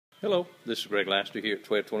Hello, this is Greg Laster here at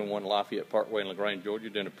 1221 Lafayette Parkway in Lagrange,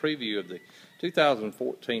 Georgia, doing a preview of the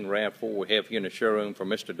 2014 RAV4 we have here in the showroom for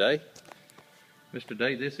Mr. Day. Mr.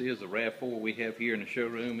 Day, this is the RAV4 we have here in the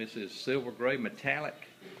showroom. This is silver gray metallic.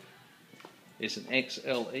 It's an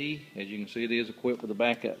XLE. As you can see, it is equipped with a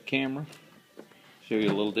backup camera. Show you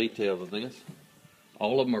a little detail of this.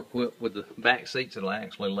 All of them are equipped with the back seats that'll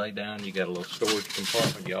actually lay down. You got a little storage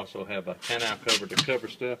compartment. You also have a tonneau cover to cover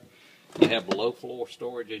stuff. You have below floor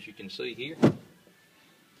storage, as you can see here.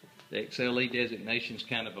 The XLE designation is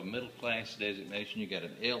kind of a middle class designation. You got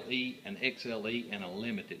an LE, an XLE, and a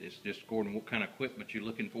limited. It's just according to what kind of equipment you're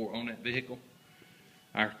looking for on that vehicle.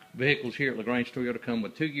 Our vehicles here at Lagrange Toyota come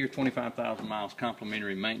with 2 years, 25,000 miles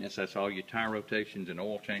complimentary maintenance. That's all your tire rotations and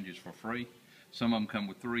oil changes for free. Some of them come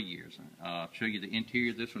with 3 years. I'll show you the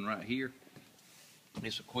interior of this one right here.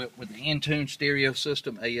 It's equipped with the in-tune stereo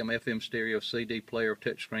system, AM, FM stereo, CD player,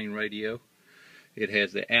 touchscreen radio. It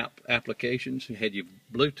has the applications. You had your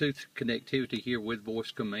Bluetooth connectivity here with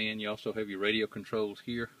voice command. You also have your radio controls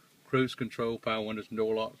here, cruise control, power windows and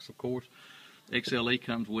door locks, of course. XLE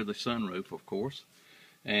comes with a sunroof, of course.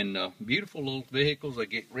 And beautiful little vehicles. They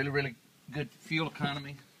get really good fuel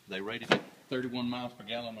economy. They rated at 31 miles per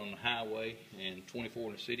gallon on the highway and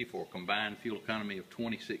 24 in the city for a combined fuel economy of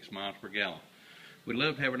 26 miles per gallon. We'd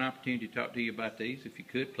love to have an opportunity to talk to you about these. If you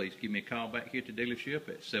could, please give me a call back here at the dealership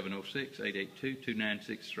at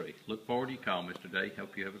 706-882-2963. Look forward to your call, Mr. Day.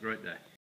 Hope you have a great day.